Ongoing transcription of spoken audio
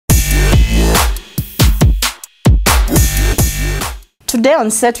Today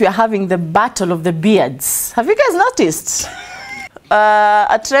on set, we are having the battle of the beards. Have you guys noticed?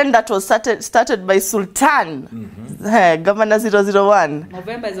 A trend that was started by Sultan, Governor 001.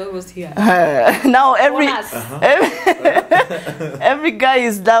 November is almost here. Now every guy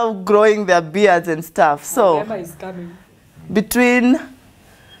is now growing their beards and stuff. So November is coming. Between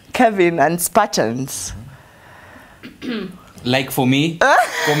Kevin and Spartans. Like for me,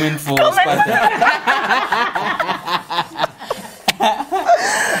 comment for Spartans.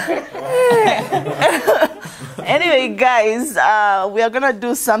 Anyway, guys, we are gonna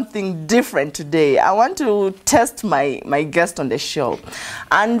do something different today. I want to test my guest on the show,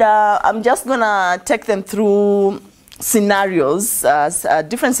 and I'm just gonna take them through scenarios,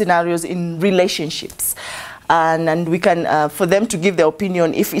 different scenarios in relationships, and we can for them to give their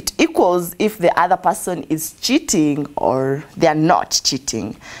opinion if it equals if the other person is cheating or they are not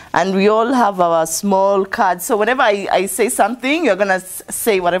cheating. And we all have our small cards, so whenever I say something, you're gonna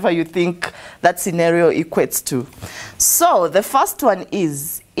say whatever you think that scenario equates to. So the first one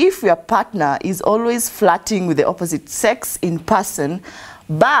is, if your partner is always flirting with the opposite sex in person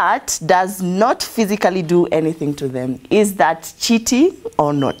but does not physically do anything to them, is that cheating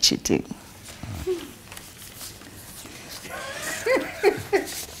or not cheating?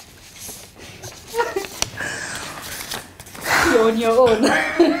 You're on your own.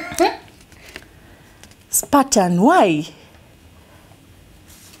 Spartan, why?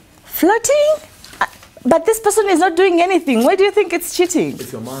 Flirting? But this person is not doing anything. Why do you think it's cheating?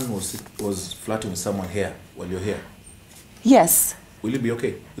 If your man was flirting with someone here while you're here, Yes. will you be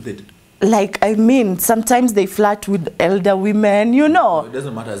okay with it? Like, I mean, sometimes they flirt with elder women, you know. It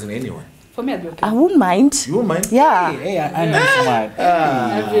doesn't matter as in anyone. For me, I'll be okay. I wouldn't mind. You won't mind? Yeah. Hey, I'm smart.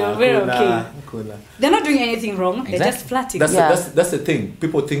 I'll be very okay. Cool. They're not doing anything wrong. They're just flirting. That's the thing.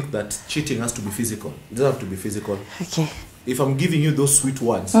 People think that cheating has to be physical. It doesn't have to be physical. Okay. If I'm giving you those sweet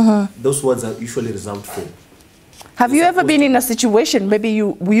words, those words are usually reserved for. Have you ever been in a situation, maybe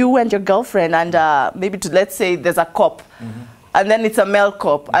you and your girlfriend, and maybe let's say there's a cop, and then it's a male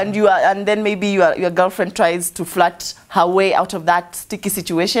cop, and then maybe your girlfriend tries to flirt her way out of that sticky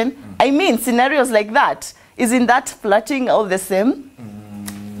situation? I mean, scenarios like that. Isn't that flirting all the same?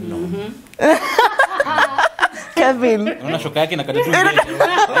 No. Kevin.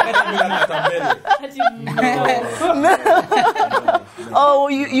 Oh,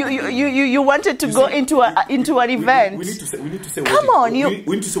 you wanted to go into an event. We need to say Come on, we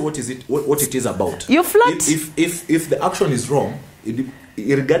need to say what it is about. You flirt. If the action is wrong,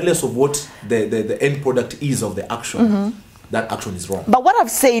 regardless of what the end product is of the action, that action is wrong. But what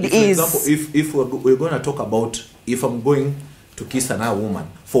I've said is, for example, if we're going to talk about, if I'm going to kiss another woman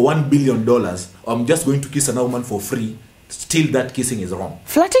for $1 billion, I'm just going to kiss another woman for free, still that kissing is wrong.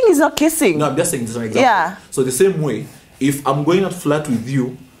 flirting is not kissing. No, I'm just saying this is an example. Yeah. So the same way, if I'm going to flirt with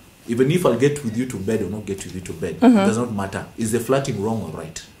you, even if I'll get with you to bed or not get with you to bed, it does not matter. Is the flirting wrong or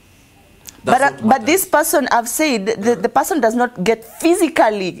right? But this person, I've said, the person does not get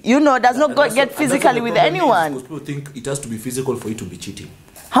physically, does not get physically with anyone. Because people think it has to be physical for you to be cheating.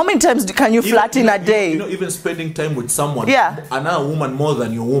 How many times can you flirt in a day? Even spending time with someone, Yeah. another woman more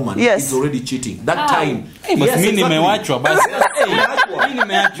than your woman, Yes. is already cheating. That time. Yes, Yes,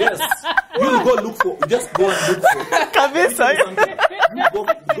 You go look for. Just go and look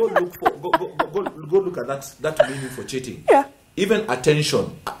for. Go look at that meaning for cheating. Yeah. Even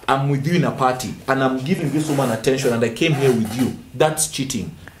attention. I'm with you in a party and I'm giving this woman attention and I came here with you. That's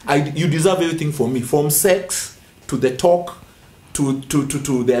cheating. You deserve everything from me, from sex to the talk, to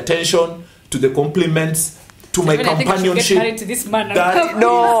the attention, to the compliments, to my companionship. Get married to this man.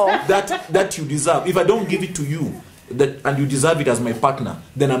 That you deserve. If I don't give it to you, and you deserve it as my partner,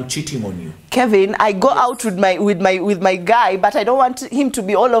 then I'm cheating on you. Kevin, I go out with my guy, but I don't want him to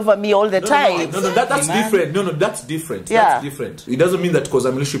be all over me all the time. No, that's different. No, that's different. Yeah. That's different. It doesn't mean that because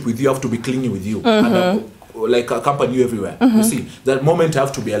I'm in a relationship with you, I have to be clingy with you. And like accompany you everywhere. You see, that moment I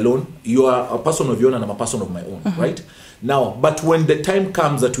have to be alone. You are a person of your own and I'm a person of my own, right? Now, but when the time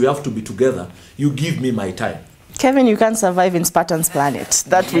comes that we have to be together, you give me my time. Kevin, you can't survive in Spartan's planet.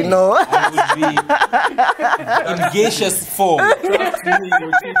 That we know. I would be in gaseous form.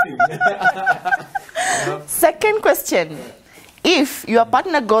 Second question. If your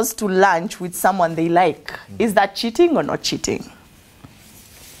partner goes to lunch with someone they like, is that cheating or not cheating?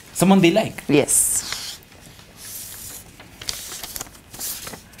 Someone they like? Yes.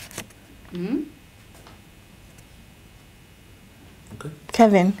 Okay.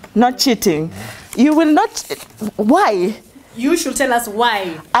 Kevin, not cheating. You will not. Why? You should tell us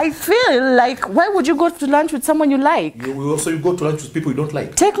why. I feel like, why would you go to lunch with someone you like? You go to lunch with people you don't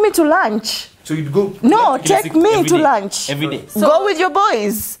like. Take me to lunch. So you'd go. No, take me every to day. lunch. Every day. Go with your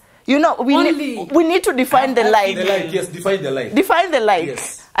boys. You know, we need to define the like. The like, yes, define the like. Define the like.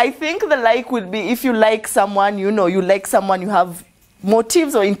 Yes. I think the like would be if you like someone, you know, you like someone, you have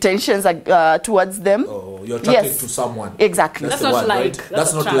motives or intentions towards them. Oh, you're attracted to someone. Exactly. That's the not word, like. right?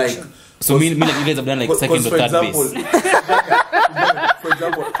 That's not attraction. like. So me like you guys have done like second or third base. For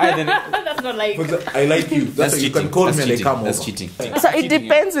example, That's not like. I like you. That's you can call me and I come That's over. cheating. So it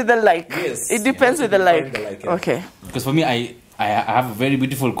depends with the like. Yes. It depends with the like. Yeah. Okay. Because for me, I have very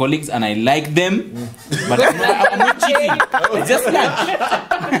beautiful colleagues and I like them, but I'm not cheating. I just like.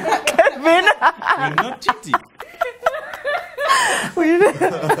 I'm not cheating.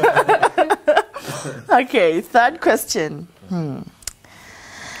 Okay, third question.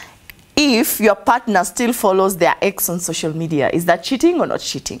 If your partner still follows their ex on social media, is that cheating or not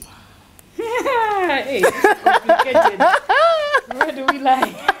cheating? Hey, it's complicated. Where do we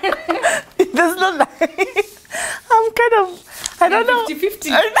lie? There's no lie. I'm kind of, I don't know.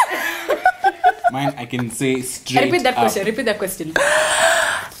 50-50. Mine, I can say straight Repeat that up. question. Repeat that question.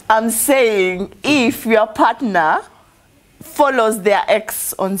 I'm saying if your partner follows their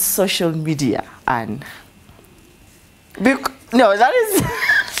ex on social media and no, that is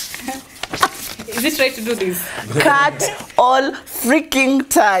Is it right to do this? cut all freaking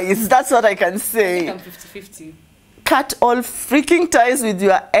ties. That's what I can say. I'm 50-50. Cut all freaking ties with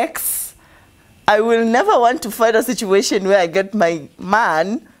your ex. I will never want to find a situation where I get my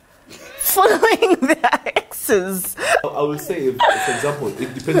man following their exes. I will say, for example,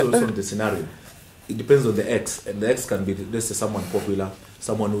 it depends also on the scenario. It depends on the ex, and the ex can be, let's say, someone popular,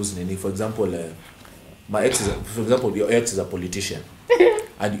 someone who's nini. For example, my ex is, for example, your ex is a politician,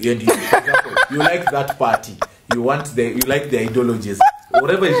 and you, for example, you like that party, you like their ideologies.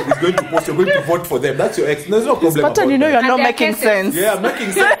 Whatever is going to post, you're going to vote for them. That's your ex. There's no problem. But you know you're not And making their sense. Yeah, I'm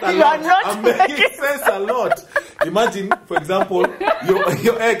making sense a You lot. are not I'm making sense a lot. Imagine, for example,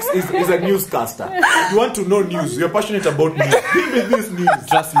 your ex is a newscaster. You want to know news. You're passionate about news. Give me this news.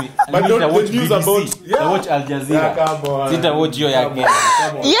 Trust me. But don't I watch the news BBC. about. I watch Al Jazeera. Yeah, come on. Sita watch your Come on,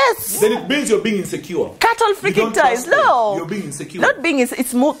 come on. Yes. Then it means you're being insecure. Cut all You freaking don't ties. trust them. No. You're being insecure. Not being,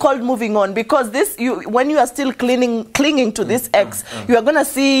 it's more called moving on, because this, when you are still clinging to this ex, you are gonna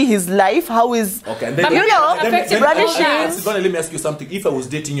see his life, how is, Okay, and you know, affected let me ask you something. If I was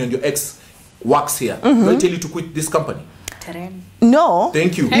dating you and your ex works here, do I tell you to quit this company? no.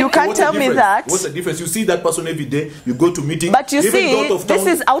 Thank you. You can't What's the tell me difference? that. What's the difference? You see that person every day. You go to meetings. But you even see, go out of this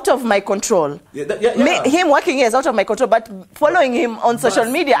town. is out of my control. Yeah. Him working here is out of my control, but following him on social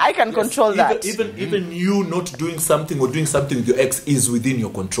media, I can control that. Even you not doing something or doing something with your ex is within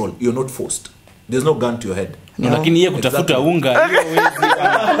your control. You're not forced. There's no gun to your head. Lakini yeye kutafuta unga hiyo huwezi.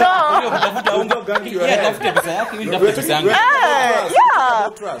 Hiyo kutafuta unga gun to your yeye head. atafute pesa yake, mimi nitafute pesa yangu. Yeah.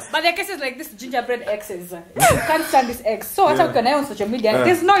 But the cases like this gingerbread exes, you can't stand this ex. So what can I on social media?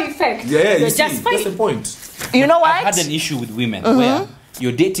 There's no effect. Yeah, You're you see, just that's the fighting. point. You know what? I've had an issue with women where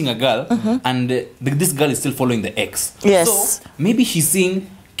you're dating a girl and this girl is still following the ex. Yes. So maybe she's seeing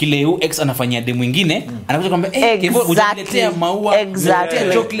kile huyu ex anafanyia dem mwingine anakuja kwambia Kevo unaniletea maua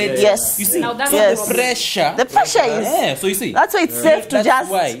unaniletea chocolate. Yes. You see, Now that's Yes. the pressure. The pressure is, Yeah, so you see. that's why it's safe to That's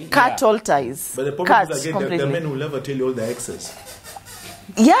just why, cut all ties. But the problem Cut is again, completely. the men will never tell you all the exes.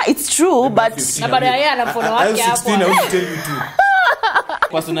 Yeah, it's true, but 15, Na baada ya yeye anafollow I wake have 16, I hapo. will tell you too.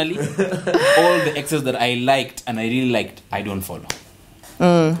 Personally, all the exes that I liked and I really liked, I don't follow.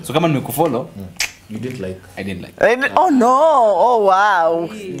 So kama nimekufollow, You didn't like. I didn't like. oh no, oh wow.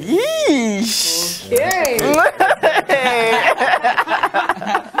 Yeesh.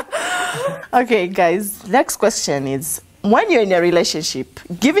 Okay, guys, next question is, when you're in a relationship,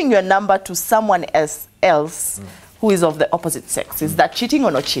 giving your number to someone else who is of the opposite sex, is that cheating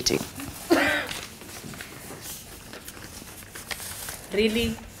or not cheating? Really?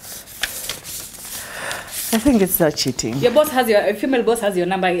 I think it's not cheating. Your boss has a female boss has your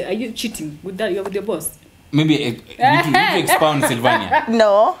number. Are you cheating with that? With your boss? Maybe you need to expound, Sylvania.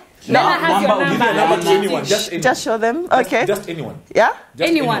 No. Nana has your Give number. your number to anyone. Just anyone. Just show them. Okay. Just anyone. Yeah? Just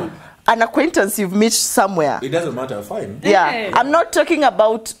Anyone. An acquaintance you've met somewhere. It doesn't matter. Fine. Yeah, Hey. I'm not talking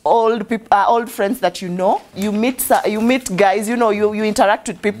about old people, old friends that you know. You meet guys. You know, you interact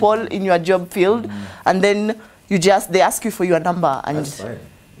with people in your job field, and then they ask you for your number, and That's fine.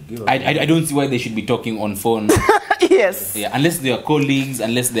 Give I don't see why they should be talking on phone. yes. Yeah, unless they are colleagues,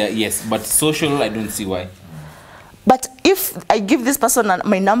 unless they are, yes. But social, I don't see why. But if I give this person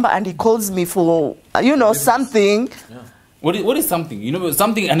my number and he calls me for something, What is something? You know,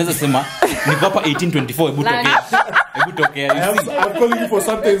 something anaweza sema niko hapa 1824 hebu tokea. Hebu tokea. I'm calling you for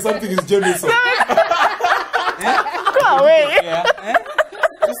something is Jameson. Go away. Yeah.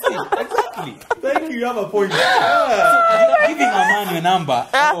 You see, exactly. Thank you, you have a point. So, giving a man your number,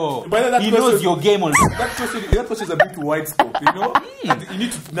 That he knows your game already. That question is a bit too wide scope, you know? You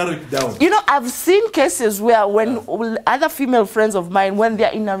need to narrow it down. You know, I've seen cases where when other female friends of mine, when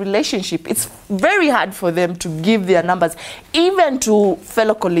they're in a relationship, it's very hard for them to give their numbers, even to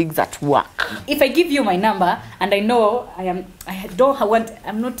fellow colleagues at work. If I give you my number and I know I'm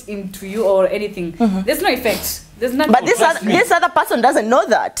not into you or anything, there's no effect. There's nothing. But this other person doesn't know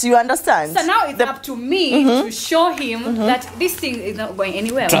that. You understand? So now it's up to me to show him that this thing is not going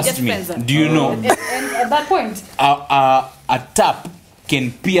anywhere. Trust We're just me. friends. Do you know? And at that point, A tap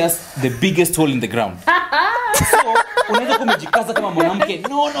can pierce the biggest hole in the ground. So, unaweza kumejikaza kama mwanamke.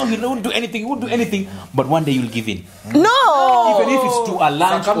 No, he won't do anything. But one day you'll give in. No. Even if it's to a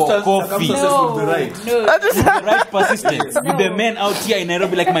lunch or coffee. Will be right. The right persistence. With the men out here in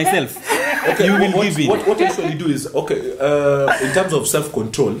Nairobi like myself. Okay, you will give in. What I usually do is, in terms of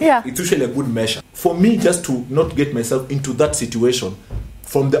self-control, it's usually a good measure. For me, just to not get myself into that situation,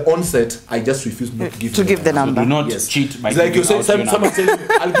 from the onset, I just refuse not to give the number. Do not cheat by it's like you say, giving out someone says,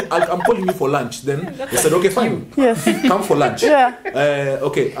 I'm calling you for lunch. Then they said, okay, fine. Yes. Come for lunch. Yeah.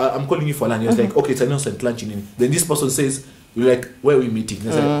 Okay, I'm calling you for lunch. You're like, okay, it's an innocent lunch. Then this person says, we're like, where are we meeting?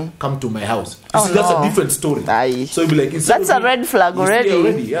 They say, come to my house. You see, that's a different story. Aye. So you'll be like, That's a red flag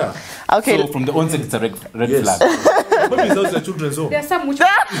already. Yeah. Okay. So from the onset, it's a red flag. Maybe it's also a children's home. there's some which There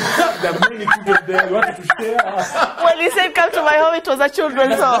are many children there. You wanted to share. When he said come to my home, it was a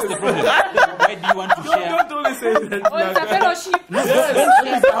children's That's the home. problem. Why do you want to share? Don't only say that. it's a fellowship. Don't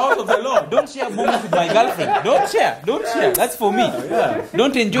share the house of the Lord. Don't share moments with my girlfriend. Don't share. That's for me.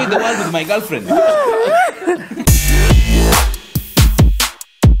 Don't enjoy the world with my girlfriend.